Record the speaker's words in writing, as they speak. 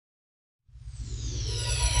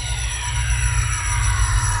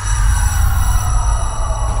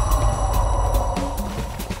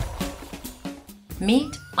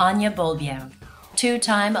Meet Anja Bolbjerg,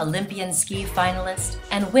 two-time Olympian ski finalist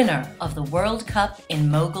and winner of the World Cup in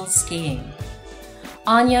mogul skiing.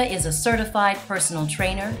 Anja is a certified personal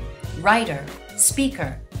trainer, writer,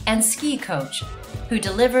 speaker, and ski coach who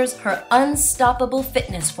delivers her unstoppable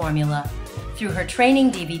fitness formula through her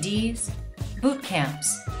training DVDs, boot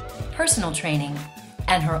camps, personal training,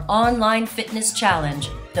 and her online fitness challenge,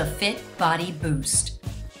 the Fit Body Boost.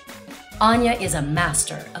 Anja is a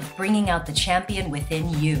master of bringing out the champion within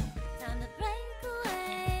you.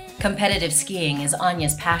 Competitive skiing is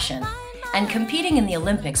Anja's passion, and competing in the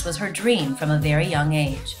Olympics was her dream from a very young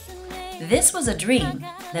age. This was a dream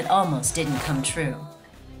that almost didn't come true.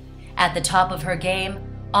 At the top of her game,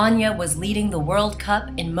 Anja was leading the World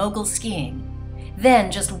Cup in mogul skiing.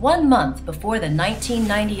 Then, just 1 month before the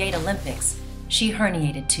 1998 Olympics, she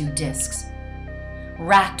herniated 2 discs.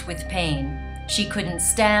 Racked with pain, she couldn't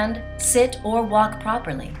stand, sit, or walk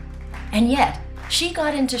properly. And yet, she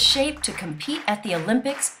got into shape to compete at the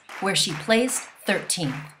Olympics, where she placed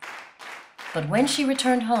 13th. But when she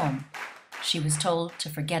returned home, she was told to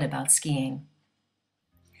forget about skiing.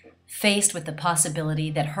 Faced with the possibility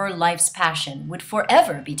that her life's passion would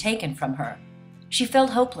forever be taken from her, she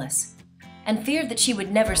felt hopeless and feared that she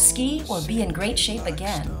would never ski or be in great shape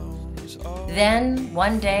again. Then,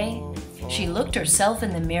 one day, she looked herself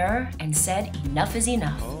in the mirror and said, "Enough is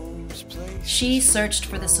enough." She searched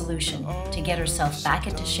for the solution to get herself back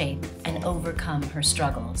into shape and overcome her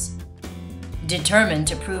struggles. Determined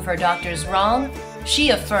to prove her doctors wrong,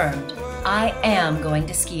 she affirmed, "I am going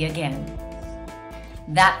to ski again."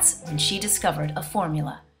 That's when she discovered a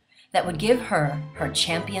formula that would give her her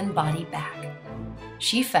champion body back.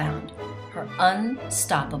 She found her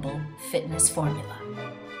unstoppable fitness formula.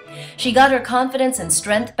 She got her confidence and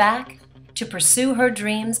strength back to pursue her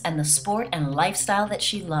dreams and the sport and lifestyle that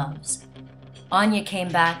she loves. Anja came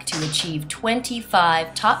back to achieve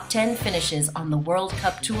 25 top 10 finishes on the World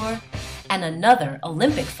Cup Tour and another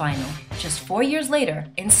Olympic final just 4 years later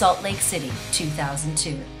in Salt Lake City,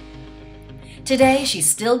 2002. Today, she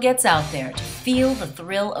still gets out there to feel the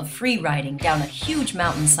thrill of free riding down a huge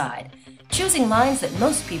mountainside, choosing lines that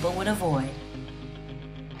most people would avoid.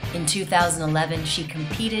 In 2011, she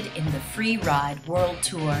competed in the Free Ride World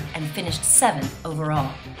Tour and finished 7th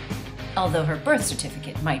overall, although her birth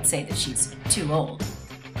certificate might say that she's too old.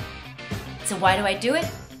 So why do I do it?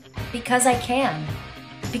 Because I can.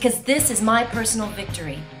 Because this is my personal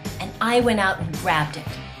victory, and I went out and grabbed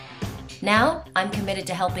it. Now, I'm committed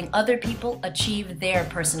to helping other people achieve their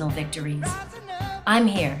personal victories. I'm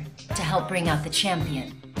here to help bring out the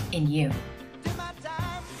champion in you.